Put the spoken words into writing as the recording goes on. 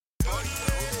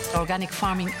Organic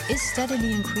farming is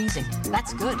steadily increasing.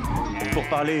 That's good. Pour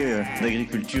parler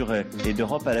d'agriculture et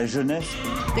d'Europe à la jeunesse.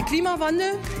 Der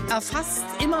Klimawandel erfasst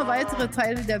immer weitere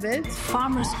Teile der Welt.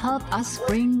 Farmers help us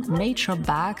bring nature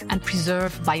back and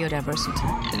preserve biodiversity.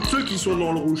 Ceux qui sont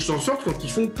dans le rouge s'en sortent quand ils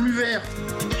font plus vert.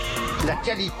 La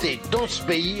qualité dans ce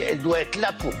pays, elle doit être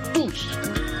là pour tous.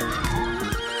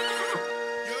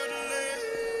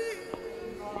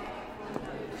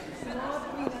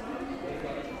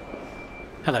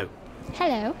 Hello.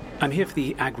 Hello. I'm here for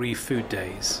the Agri-Food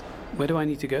Days. Where do I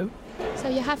need to go? So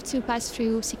you have to pass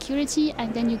through security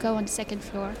and then you go on the second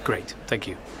floor. Great, thank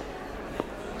you.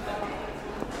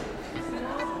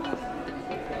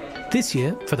 This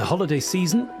year, for the holiday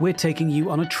season, we're taking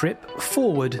you on a trip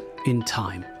forward in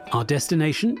time. Our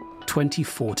destination,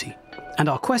 2040. And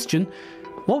our question,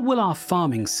 what will our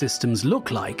farming systems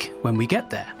look like when we get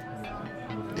there?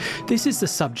 This is the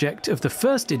subject of the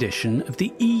first edition of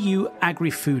the EU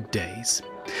Agri-Food Days.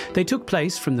 They took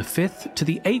place from the 5th to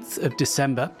the 8th of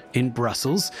December in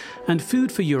Brussels, and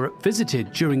Food for Europe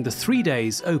visited during the 3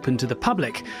 days open to the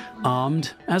public,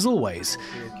 armed, as always,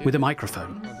 with a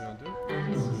microphone.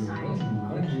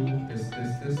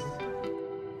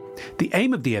 The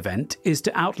aim of the event is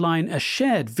to outline a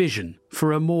shared vision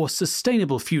for a more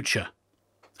sustainable future,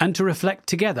 and to reflect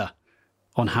together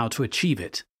on how to achieve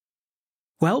it.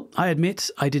 Well, I admit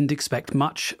I didn't expect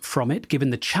much from it, given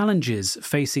the challenges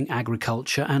facing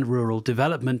agriculture and rural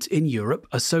development in Europe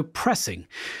are so pressing.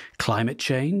 Climate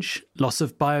change, loss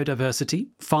of biodiversity,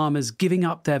 farmers giving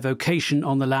up their vocation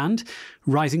on the land,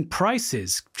 rising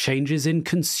prices, changes in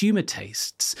consumer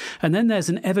tastes, and then there's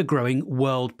an ever-growing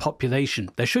world population.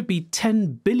 There should be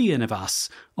 10 billion of us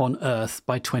on Earth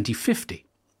by 2050.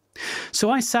 So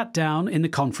I sat down in the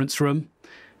conference room,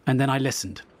 and then I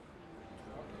listened.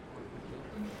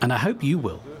 And I hope you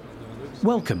will.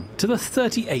 Welcome to the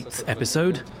 38th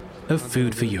episode of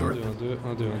Food for Europe.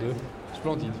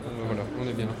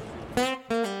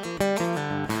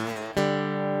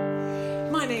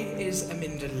 My name is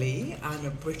Aminda Lee. I'm a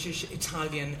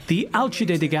British-Italian... The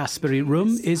Alcide de Gasperi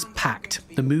room is packed,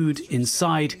 the mood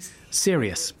inside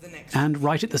serious. And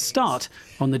right at the start,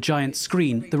 on the giant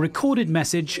screen, the recorded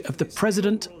message of the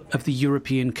President of the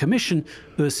European Commission,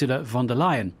 Ursula von der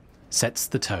Leyen, sets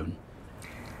the tone.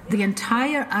 The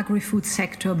entire agri-food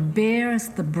sector bears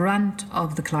the brunt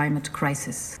of the climate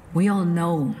crisis. We all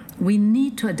know we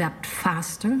need to adapt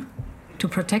faster to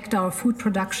protect our food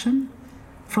production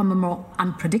from a more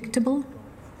unpredictable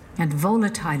and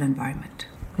volatile environment.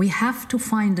 We have to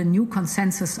find a new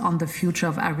consensus on the future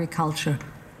of agriculture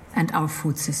and our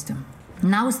food system.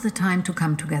 Now's the time to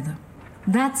come together.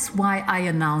 That's why I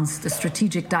announced a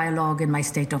strategic dialogue in my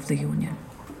State of the Union.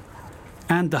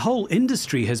 And the whole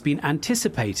industry has been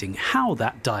anticipating how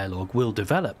that dialogue will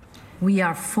develop. We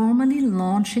are formally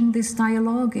launching this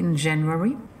dialogue in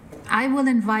January. I will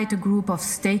invite a group of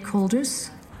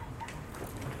stakeholders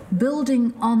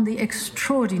building on the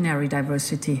extraordinary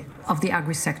diversity of the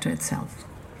agri-sector itself.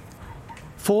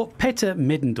 For Peter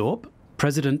Meedendorf,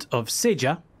 president of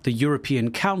CEJA, the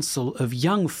European Council of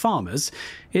Young Farmers,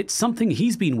 it's something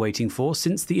he's been waiting for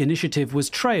since the initiative was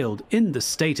trailed in the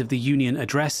State of the Union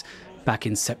address back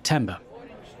in September.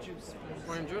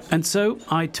 And so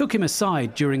I took him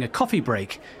aside during a coffee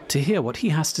break to hear what he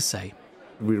has to say.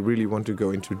 We really want to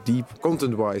go into deep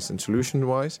content-wise and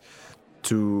solution-wise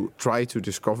to try to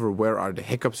discover where are the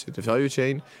hiccups in the value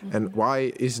chain and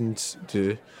why isn't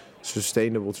the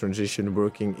sustainable transition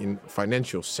working in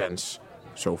financial sense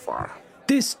so far.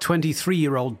 This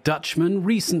 23-year-old Dutchman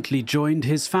recently joined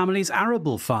his family's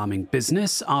arable farming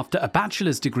business after a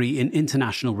bachelor's degree in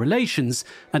international relations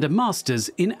and a master's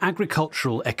in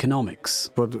agricultural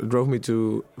economics. What drove me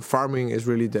to farming is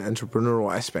really the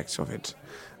entrepreneurial aspects of it.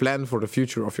 Plan for the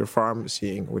future of your farm,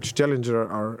 seeing which challenges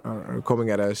are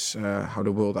coming at us, how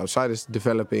the world outside is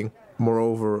developing.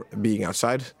 Moreover, being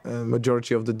outside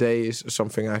majority of the day is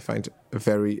something I find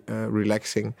very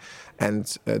relaxing. And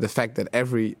the fact that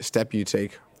every step you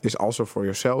take is also for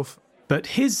yourself. But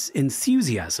his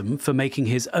enthusiasm for making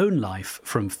his own life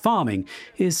from farming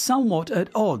is somewhat at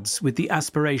odds with the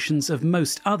aspirations of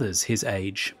most others his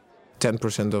age.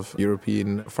 10% of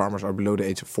European farmers are below the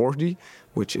age of 40,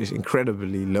 which is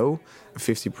incredibly low.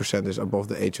 50% is above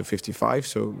the age of 55,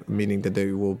 so meaning that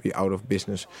they will be out of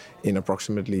business in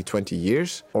approximately 20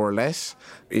 years or less.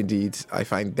 Indeed, I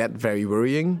find that very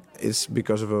worrying. It's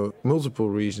because of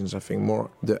multiple reasons. I think more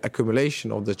the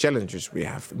accumulation of the challenges we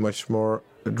have, much more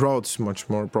droughts, much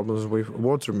more problems with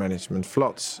water management,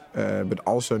 floods, but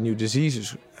also new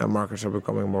diseases. Markets are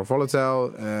becoming more volatile.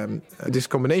 This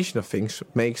combination of things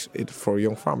makes it for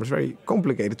young farmers very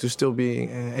complicated to still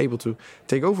being able to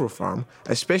take over a farm,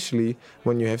 especially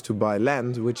when you have to buy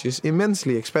land, which is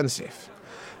immensely expensive.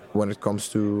 When it comes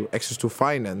to access to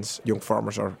finance, young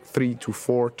farmers are 3 to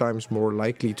 4 times more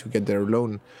likely to get their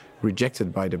loan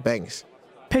rejected by the banks.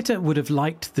 Peter would have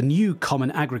liked the new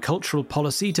Common Agricultural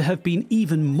Policy to have been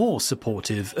even more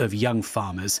supportive of young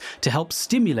farmers to help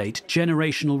stimulate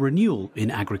generational renewal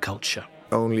in agriculture.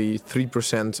 Only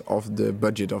 3% of the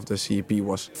budget of the CAP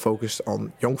was focused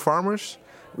on young farmers.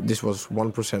 This was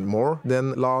 1% more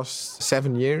than last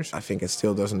 7 years. I think it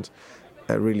still doesn't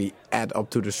really add up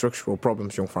to the structural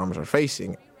problems young farmers are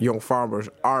facing. Young farmers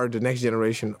are the next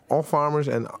generation of farmers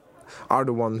and are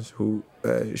the ones who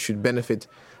should benefit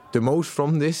the most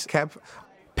from this cap.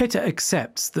 Peter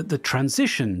accepts that the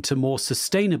transition to more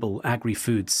sustainable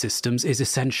agri-food systems is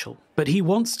essential, but he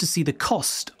wants to see the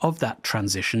cost of that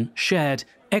transition shared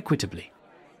equitably.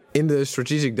 In the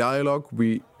strategic dialogue,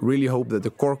 we really hope that the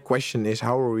core question is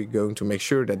how are we going to make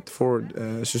sure that for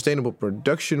sustainable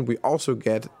production we also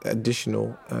get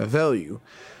additional value.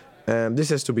 This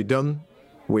has to be done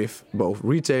with both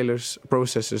retailers,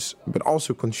 processors, but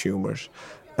also consumers,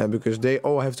 because they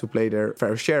all have to play their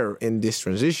fair share in this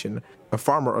transition. A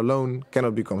farmer alone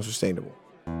cannot become sustainable.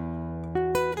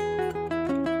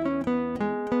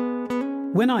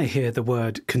 When I hear the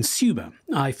word consumer,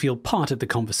 I feel part of the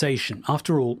conversation.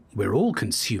 After all, we're all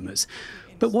consumers.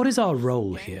 But what is our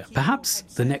role here? Perhaps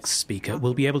the next speaker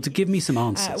will be able to give me some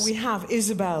answers. We have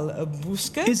Isabel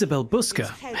Buscke. Isabel Buscke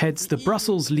heads the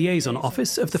Brussels Liaison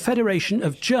Office of the Federation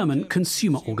of German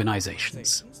Consumer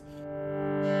Organizations.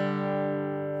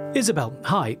 Isabel,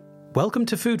 hi. Welcome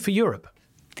to Food for Europe.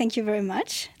 Thank you very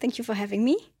much. Thank you for having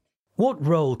me. What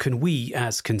role can we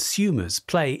as consumers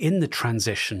play in the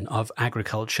transition of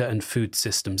agriculture and food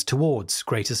systems towards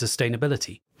greater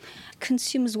sustainability?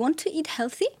 Consumers want to eat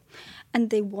healthy and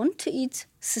they want to eat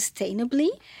sustainably.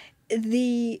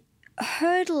 The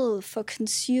hurdle for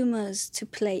consumers to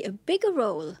play a bigger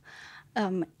role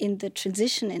in the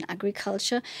transition in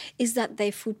agriculture is that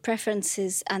their food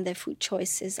preferences and their food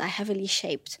choices are heavily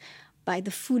shaped by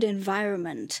the food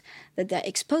environment that they're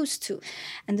exposed to.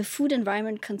 And the food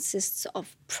environment consists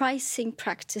of pricing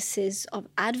practices, of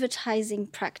advertising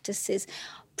practices,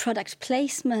 product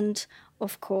placement,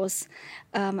 of course,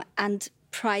 and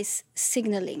price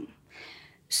signaling.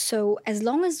 So as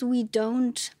long as we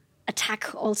don't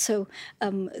attack also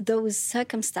those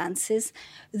circumstances,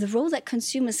 the role that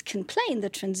consumers can play in the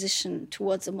transition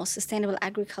towards a more sustainable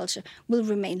agriculture will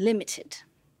remain limited.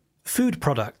 Food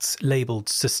products labelled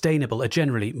sustainable are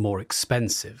generally more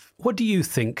expensive. What do you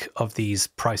think of these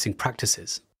pricing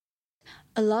practices?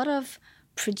 A lot of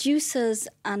producers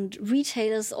and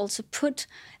retailers also put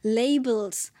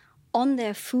labels on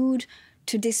their food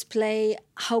to display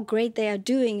how great they are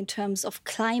doing in terms of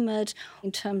climate,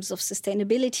 in terms of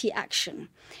sustainability action.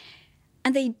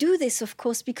 And they do this, of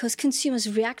course, because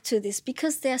consumers react to this,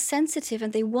 because they are sensitive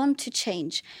and they want to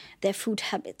change their food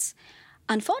habits.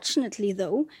 Unfortunately,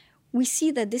 though, we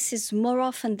see that this is more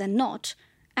often than not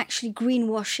actually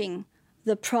greenwashing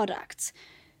the products.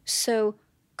 So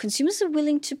consumers are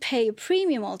willing to pay a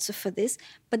premium also for this,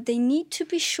 but they need to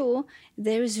be sure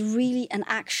there is really an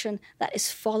action that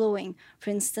is following. For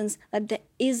instance, that there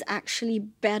is actually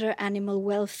better animal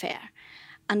welfare.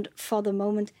 And for the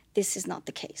moment, this is not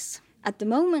the case. At the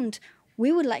moment,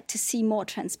 we would like to see more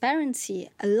transparency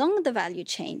along the value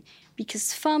chain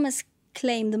because farmers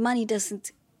claim the money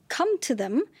doesn't come to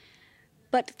them,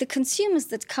 but the consumers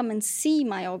that come and see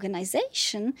my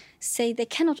organization say they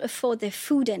cannot afford their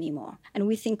food anymore. And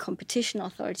we think competition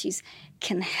authorities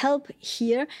can help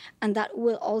here, and that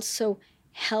will also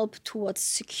help towards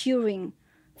securing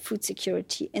food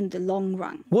security in the long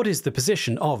run. What is the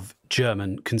position of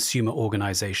German consumer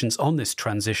organizations on this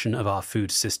transition of our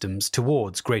food systems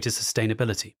towards greater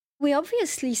sustainability? We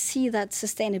obviously see that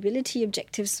sustainability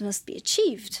objectives must be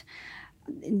achieved.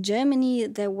 In Germany,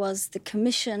 there was the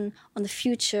Commission on the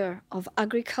Future of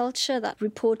Agriculture that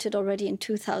reported already in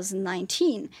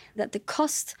 2019 that the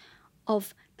cost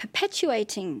of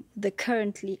perpetuating the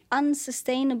currently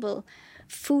unsustainable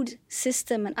food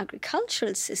system and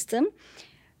agricultural system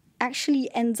actually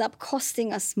ends up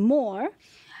costing us more.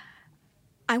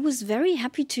 I was very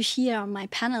happy to hear on my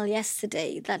panel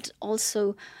yesterday that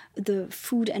also the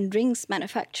food and drinks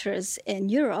manufacturers in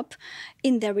Europe,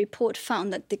 in their report,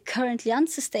 found that the currently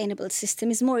unsustainable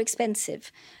system is more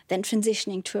expensive than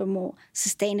transitioning to a more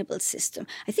sustainable system.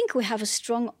 I think we have a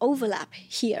strong overlap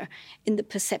here in the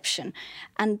perception,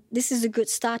 and this is a good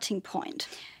starting point.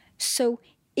 So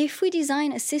if we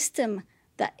design a system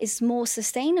that is more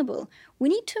sustainable, we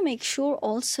need to make sure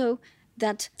also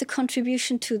that the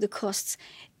contribution to the costs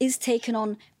is taken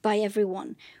on by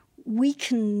everyone. we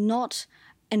cannot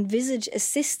envisage a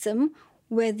system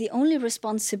where the only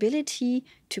responsibility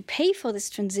to pay for this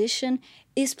transition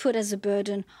is put as a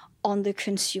burden on the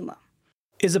consumer.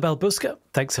 Isabel Buscke,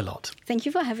 thanks a lot. Thank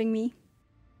you for having me.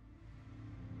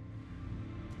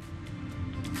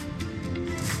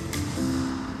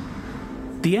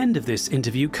 The end of this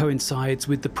interview coincides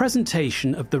with the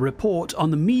presentation of the report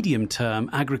on the medium-term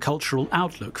agricultural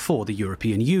outlook for the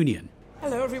European Union.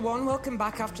 Hello everyone, welcome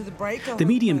back after the break. The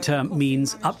medium term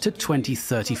means up to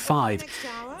 2035.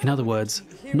 In other words,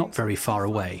 not very far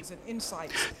away.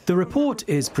 The report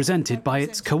is presented by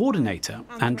its coordinator,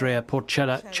 Andrea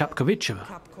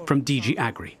Porcella-Chapkoviceva from DG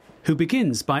AGRI, who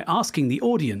begins by asking the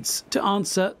audience to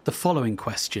answer the following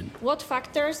question. What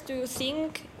factors do you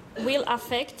think will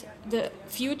affect the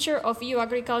future of EU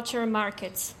agriculture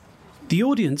markets? The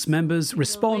audience members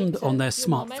respond on their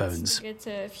smartphones. Get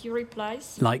a few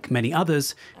replies. Like many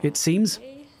others, it seems,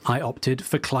 I opted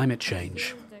for climate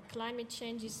change. The climate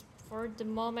change is for the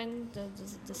moment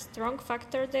the strong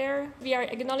factor there. We are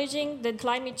acknowledging that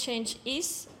climate change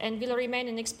is and will remain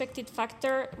an expected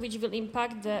factor which will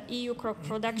impact the EU crop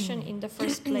production in the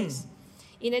first place.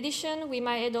 In addition, we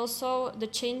might add also the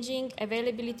changing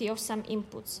availability of some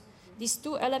inputs. These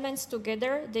two elements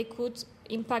together, they could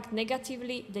impact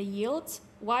negatively the yields,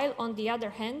 while on the other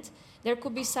hand, there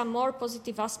could be some more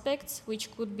positive aspects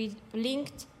which could be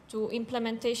linked to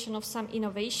implementation of some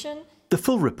innovation. The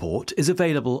full report is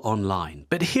available online,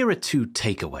 but here are two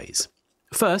takeaways.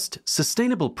 First,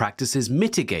 sustainable practices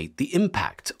mitigate the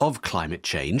impact of climate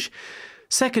change.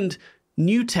 Second,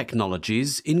 new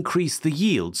technologies increase the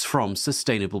yields from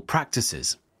sustainable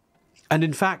practices. And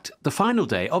in fact, the final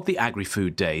day of the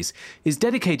Agri-Food Days is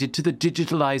dedicated to the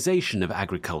digitalisation of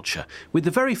agriculture, with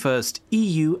the very first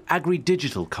EU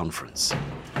Agri-Digital Conference.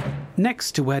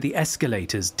 Next to where the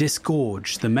escalators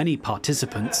disgorge the many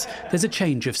participants, there's a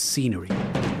change of scenery.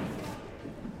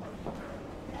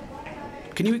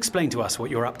 Can you explain to us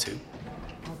what you're up to?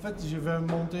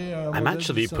 I'm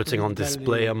actually putting on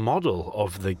display a model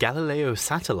of the Galileo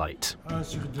satellite.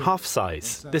 Half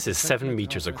size. This is 7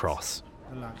 meters across.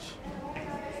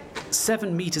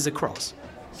 7 meters across?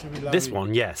 This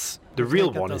one, yes. The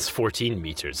real one is 14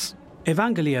 meters.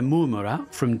 Evangelia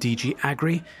Murmura from DG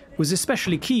AGRI was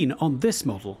especially keen on this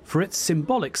model for its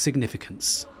symbolic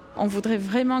significance.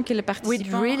 We'd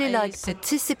really like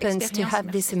participants to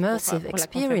have this immersive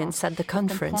experience at the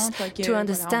conference, to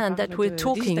understand that we're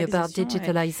talking about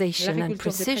digitalization and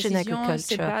precision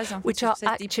agriculture, which are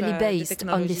actually based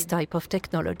on this type of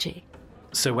technology.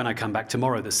 So when I come back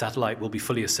tomorrow, the satellite will be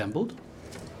fully assembled?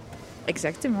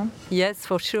 Exactement. Yes,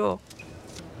 for sure.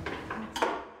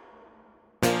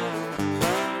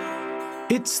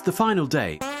 It's the final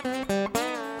day.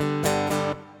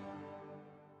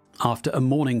 After a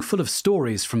morning full of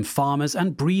stories from farmers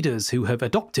and breeders who have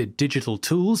adopted digital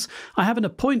tools, I have an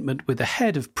appointment with the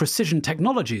head of precision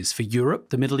technologies for Europe,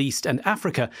 the Middle East and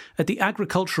Africa at the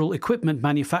agricultural equipment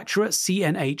manufacturer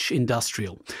CNH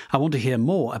Industrial. I want to hear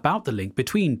more about the link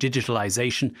between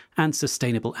digitalization and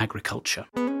sustainable agriculture.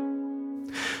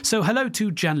 So hello to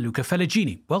Gianluca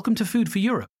Feligini. Welcome to Food for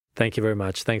Europe. Thank you very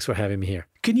much. Thanks for having me here.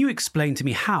 Can you explain to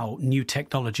me how new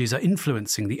technologies are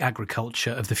influencing the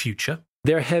agriculture of the future?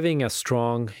 They're having a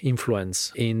strong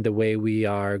influence in the way we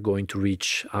are going to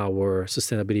reach our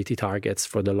sustainability targets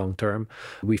for the long term.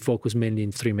 We focus mainly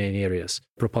in 3 main areas: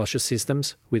 propulsion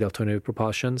systems with autonomous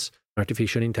propulsions,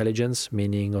 artificial intelligence,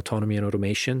 meaning autonomy and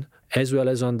automation, as well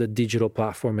as on the digital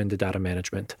platform and the data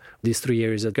management. These 3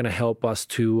 areas are going to help us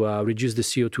to reduce the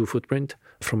CO2 footprint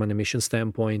from an emission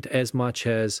standpoint, as much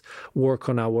as work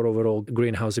on our overall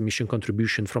greenhouse emission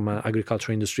contribution from an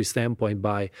agricultural industry standpoint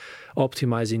by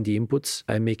optimizing the inputs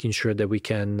and making sure that we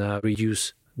can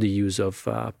reduce the use of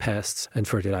pests and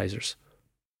fertilizers.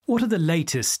 What are the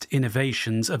latest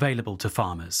innovations available to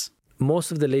farmers?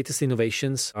 Most of the latest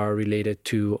innovations are related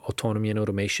to autonomy and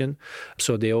automation.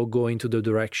 So they all go into the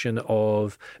direction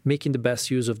of making the best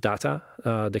use of data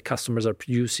the customers are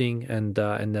producing and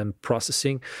then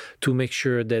processing to make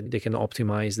sure that they can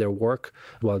optimize their work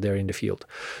while they're in the field.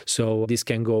 So this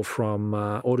can go from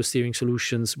auto steering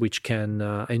solutions, which can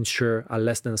ensure a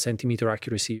less than a centimeter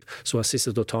accuracy, so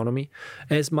assisted autonomy,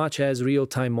 as much as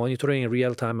real-time monitoring and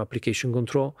real-time application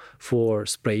control for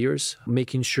sprayers,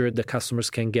 making sure the customers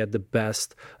can get the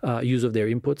best use of their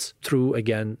inputs through,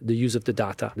 again, the use of the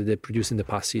data that they produce in the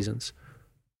past seasons.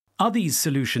 Are these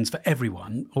solutions for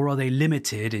everyone, or are they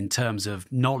limited in terms of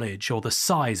knowledge or the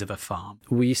size of a farm?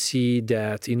 We see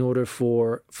that in order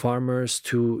for farmers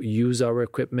to use our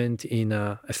equipment in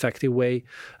an effective way,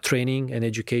 training and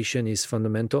education is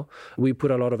fundamental. We put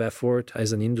a lot of effort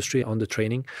as an industry on the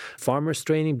training. Farmers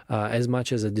training, as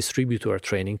much as a distributor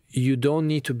training. You don't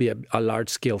need to be a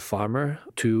large-scale farmer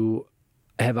to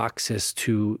have access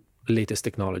to latest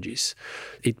technologies.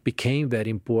 It became very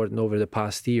important over the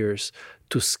past years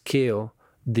to scale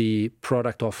the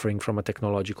product offering from a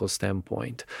technological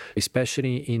standpoint,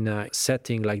 especially in a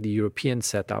setting like the European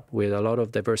setup with a lot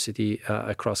of diversity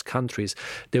across countries,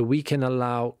 that we can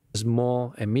allow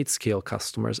small and mid-scale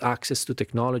customers access to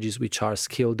technologies which are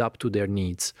scaled up to their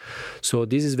needs. So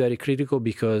this is very critical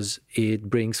because it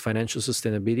brings financial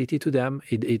sustainability to them.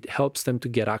 It helps them to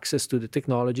get access to the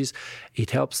technologies. It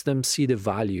helps them see the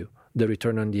value, the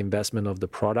return on the investment of the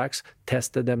products,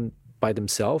 tested them by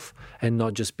themselves and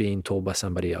not just being told by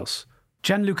somebody else.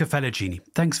 Gianluca Feligini,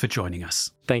 thanks for joining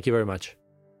us. Thank you very much.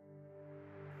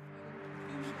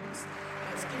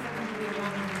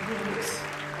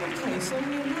 Okay, so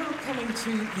we're now coming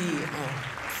to the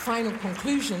final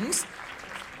conclusions.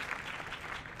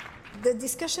 The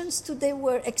discussions today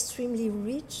were extremely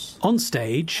rich. On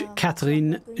stage,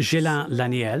 Catherine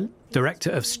Geslain-Lanéelle,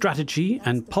 Director of Strategy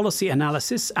and Policy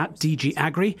Analysis at DG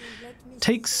AGRI,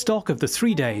 takes stock of the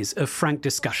 3 days of frank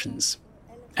discussions.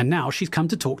 And now she's come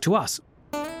to talk to us.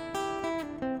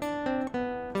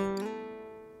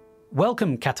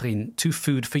 Welcome, Catherine, to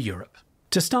Food for Europe.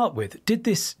 To start with, did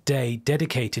this day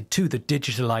dedicated to the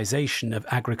digitalisation of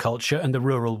agriculture and the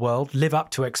rural world live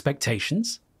up to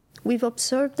expectations? We've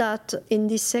observed that in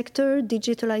this sector,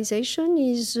 digitalization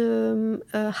is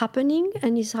happening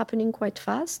and is happening quite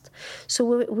fast.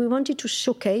 So we wanted to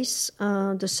showcase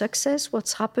the success,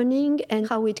 what's happening, and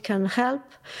how it can help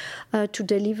to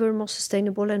deliver more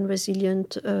sustainable and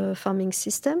resilient farming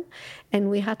system.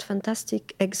 And we had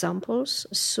fantastic examples.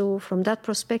 So from that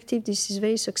perspective, this is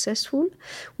very successful.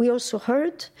 We also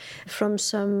heard from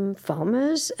some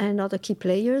farmers and other key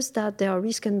players that there are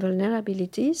risks and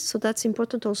vulnerabilities. So that's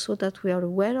important also that we are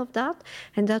aware of that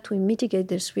and that we mitigate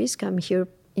this risk. I'm here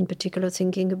in particular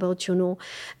thinking about,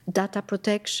 data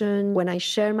protection. When I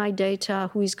share my data,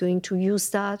 who is going to use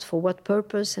that, for what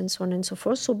purpose, and so on and so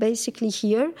forth. So basically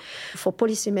here, for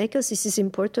policymakers, this is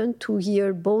important to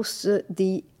hear both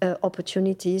the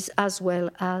opportunities as well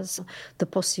as the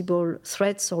possible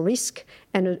threats or risk,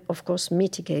 and of course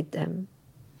mitigate them.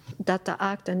 Data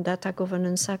Act and Data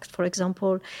Governance Act, for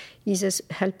example, is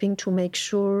helping to make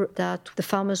sure that the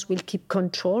farmers will keep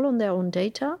control on their own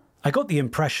data. I got the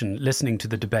impression, listening to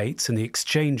the debates and the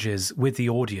exchanges with the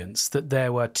audience, that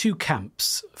there were two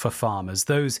camps for farmers,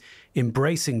 those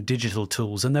embracing digital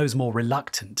tools and those more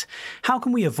reluctant. How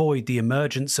can we avoid the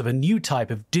emergence of a new type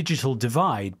of digital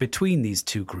divide between these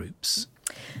two groups?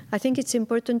 I think it's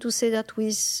important to say that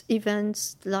with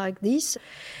events like this,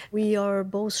 we are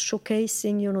both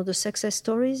showcasing, the success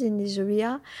stories in this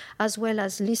area, as well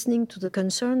as listening to the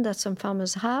concern that some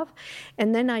farmers have,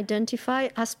 and then identify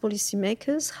as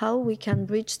policymakers how we can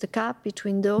bridge the gap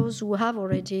between those who have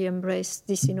already embraced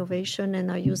this innovation and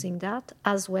are using that,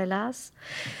 as well as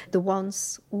the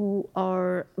ones who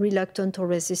are reluctant or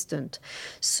resistant.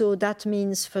 So that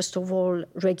means, first of all,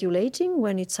 regulating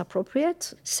when it's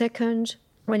appropriate. Second,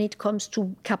 when it comes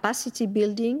to capacity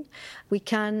building, we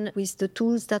can, with the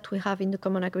tools that we have in the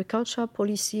Common Agriculture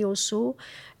Policy also,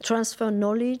 transfer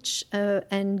knowledge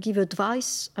and give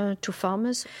advice to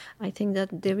farmers. I think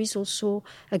that there is also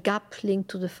a gap linked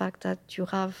to the fact that you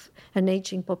have an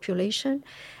aging population,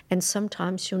 and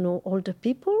sometimes, older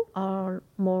people are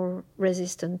more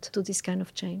resistant to this kind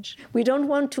of change. We don't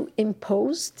want to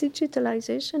impose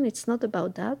digitalization. It's not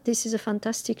about that. This is a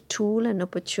fantastic tool and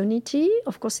opportunity.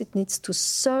 Of course, it needs to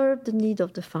serve the need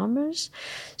of the farmers.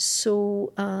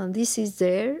 So this is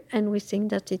there, and we think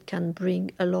that it can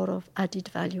bring a lot of added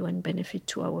value and benefit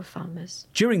to our farmers.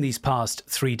 During these past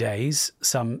 3 days,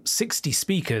 some 60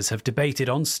 speakers have debated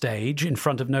on stage in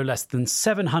front of no less than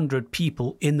 700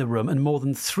 people in the room and more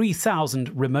than 3,000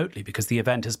 remotely, because the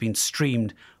event has been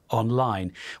streamed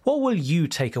online. What will you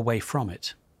take away from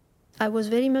it? I was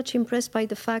very much impressed by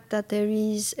the fact that there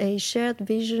is a shared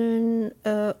vision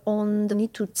on the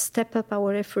need to step up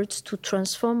our efforts to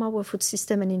transform our food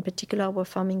system, and in particular our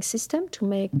farming system, to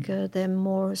make them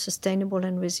more sustainable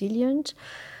and resilient.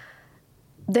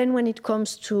 Then when it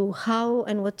comes to how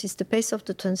and what is the pace of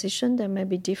the transition, there may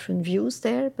be different views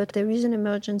there, but there is an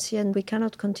emergency and we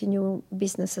cannot continue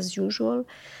business as usual.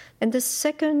 And the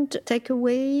second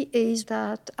takeaway is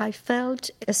that I felt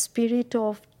a spirit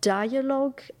of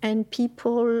dialogue, and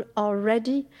people are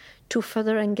ready to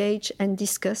further engage and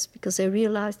discuss, because they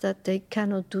realize that they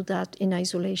cannot do that in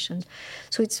isolation.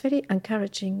 So it's very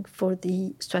encouraging for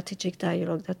the strategic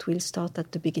dialogue that will start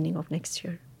at the beginning of next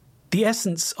year. The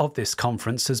essence of this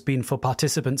conference has been for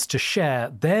participants to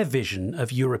share their vision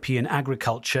of European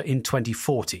agriculture in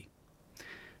 2040.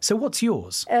 So what's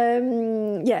yours?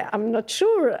 I'm not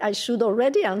sure. I should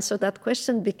already answer that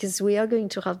question, because we are going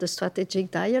to have the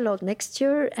strategic dialogue next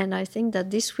year, and I think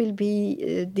that this will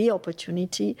be the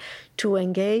opportunity to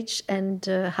engage and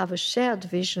have a shared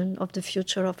vision of the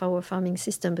future of our farming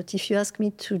system. But if you ask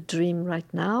me to dream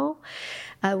right now,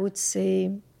 I would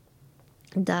say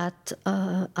that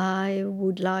I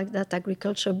would like that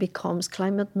agriculture becomes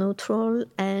climate neutral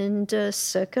and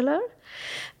circular,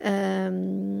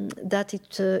 that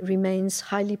it remains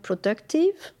highly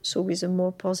productive, so with a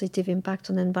more positive impact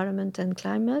on environment and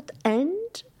climate,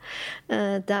 and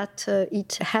that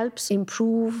it helps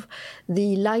improve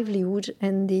the livelihood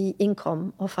and the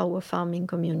income of our farming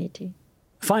community.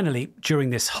 Finally, during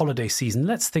this holiday season,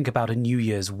 let's think about a New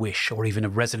Year's wish or even a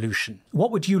resolution. What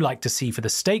would you like to see for the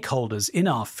stakeholders in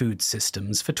our food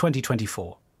systems for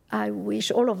 2024? I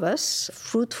wish all of us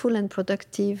fruitful and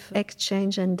productive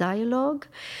exchange and dialogue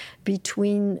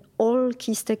between all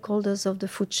key stakeholders of the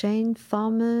food chain,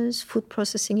 farmers, food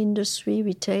processing industry,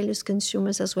 retailers,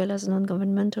 consumers, as well as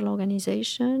non-governmental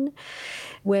organizations,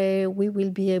 where we will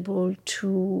be able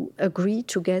to agree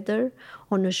together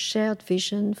on a shared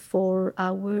vision for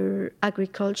our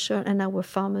agriculture and our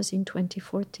farmers in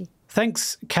 2040.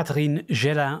 Thanks, Catherine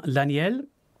Geslain-Lanéelle,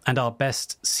 and our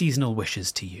best seasonal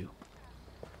wishes to you.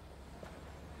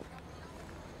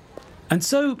 And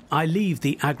so I leave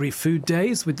the Agri-Food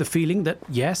Days with the feeling that,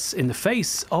 yes, in the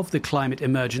face of the climate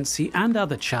emergency and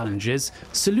other challenges,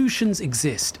 solutions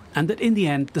exist, and that in the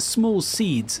end, the small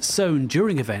seeds sown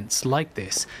during events like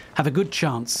this have a good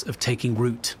chance of taking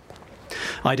root.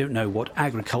 I don't know what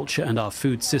agriculture and our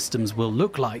food systems will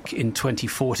look like in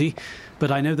 2040, but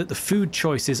I know that the food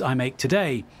choices I make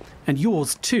today, and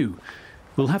yours too,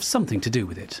 will have something to do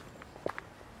with it.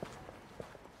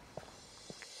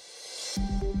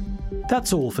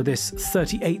 That's all for this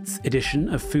 38th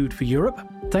edition of Food for Europe.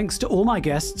 Thanks to all my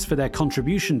guests for their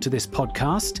contribution to this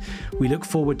podcast. We look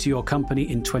forward to your company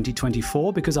in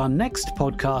 2024 because our next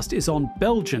podcast is on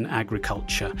Belgian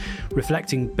agriculture,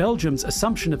 reflecting Belgium's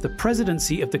assumption of the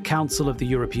presidency of the Council of the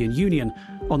European Union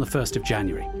on the 1st of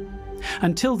January.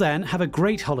 Until then, have a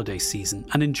great holiday season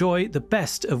and enjoy the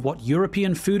best of what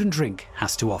European food and drink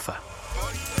has to offer.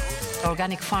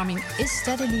 Organic farming is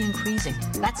steadily increasing.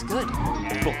 That's good.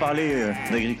 Pour parler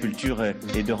d'agriculture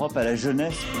et d'Europe à la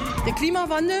jeunesse. Der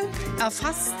Klimawandel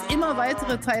erfasst immer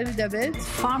weitere Teile der Welt.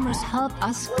 Farmers help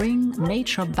us bring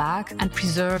nature back and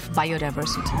preserve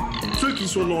biodiversity. Ceux qui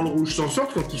sont dans le rouge s'en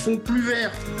sortent quand ils font plus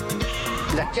vert.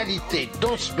 La qualité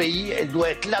dans ce pays, elle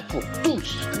doit être là pour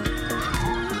tous.